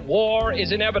that war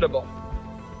is inevitable,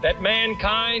 that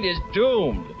mankind is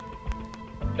doomed,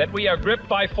 that we are gripped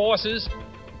by forces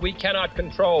we cannot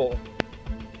control.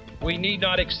 We need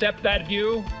not accept that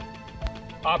view.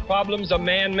 Our problems are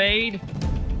man-made,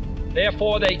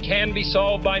 therefore they can be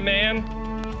solved by man,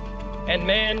 and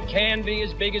man can be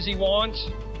as big as he wants.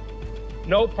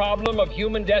 No problem of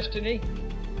human destiny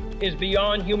is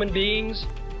beyond human beings.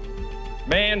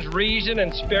 Man's reason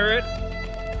and spirit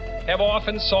have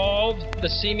often solved the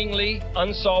seemingly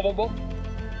unsolvable,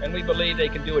 and we believe they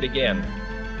can do it again.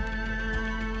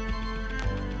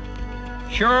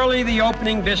 Surely the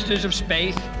opening vistas of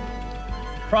space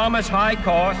promise high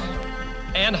costs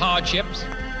and hardships,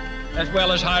 as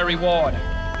well as high reward.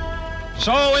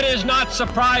 So it is not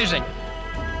surprising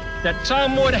that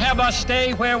some would have us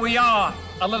stay where we are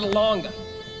a little longer,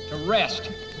 to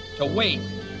rest, to wait.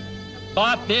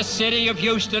 But this city of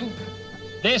Houston,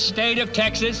 this state of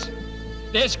Texas,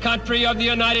 this country of the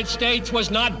United States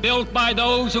was not built by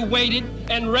those who waited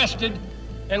and rested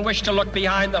and wished to look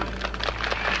behind them.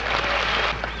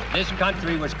 This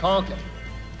country was conquered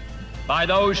by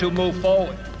those who move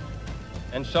forward,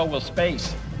 and so will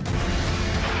space.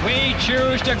 We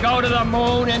choose to go to the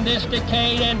moon in this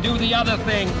decade and do the other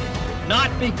thing,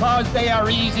 not because they are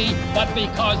easy, but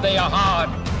because they are hard.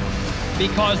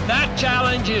 Because that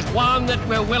challenge is one that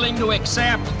we're willing to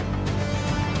accept.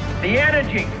 The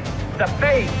energy, the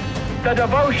faith, the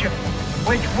devotion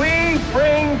which we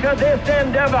bring to this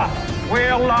endeavor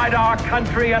will light our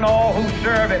country and all who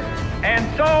serve it. And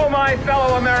so, my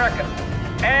fellow Americans,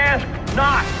 ask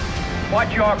not what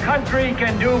your country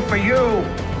can do for you.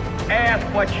 Ask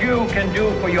what you can do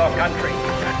for your country.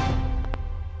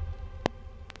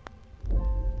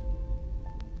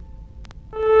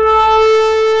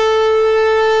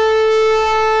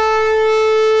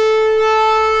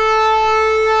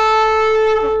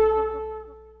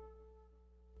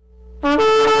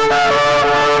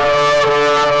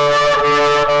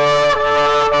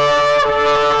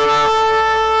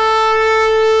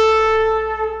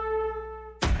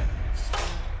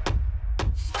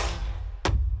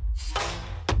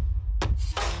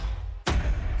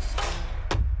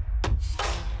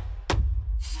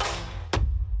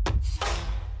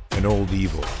 An old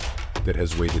evil that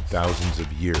has waited thousands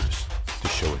of years to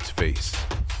show its face.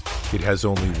 It has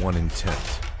only one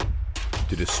intent: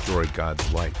 to destroy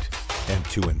God's light and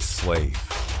to enslave.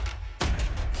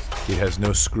 It has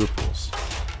no scruples.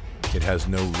 It has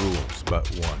no rules but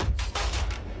one: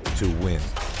 to win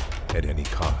at any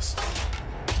cost.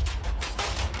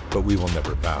 But we will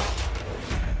never bow,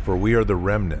 for we are the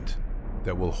remnant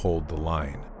that will hold the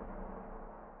line.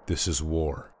 This is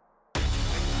war.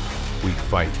 We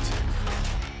fight.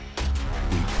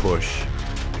 We push.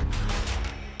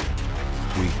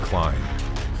 We climb.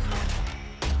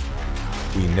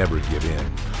 We never give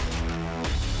in.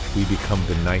 We become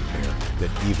the nightmare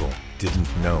that evil didn't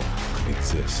know could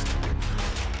exist.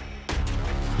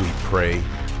 We pray.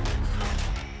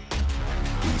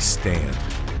 We stand.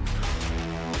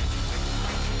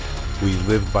 We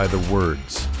live by the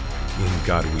words, "In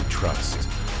God we trust."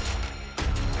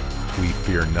 We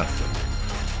fear nothing.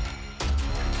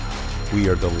 We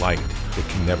are the light that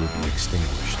can never be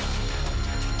extinguished.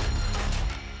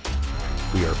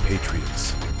 We are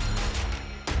patriots.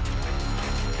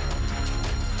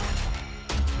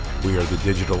 We are the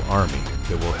digital army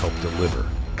that will help deliver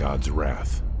God's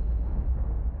wrath.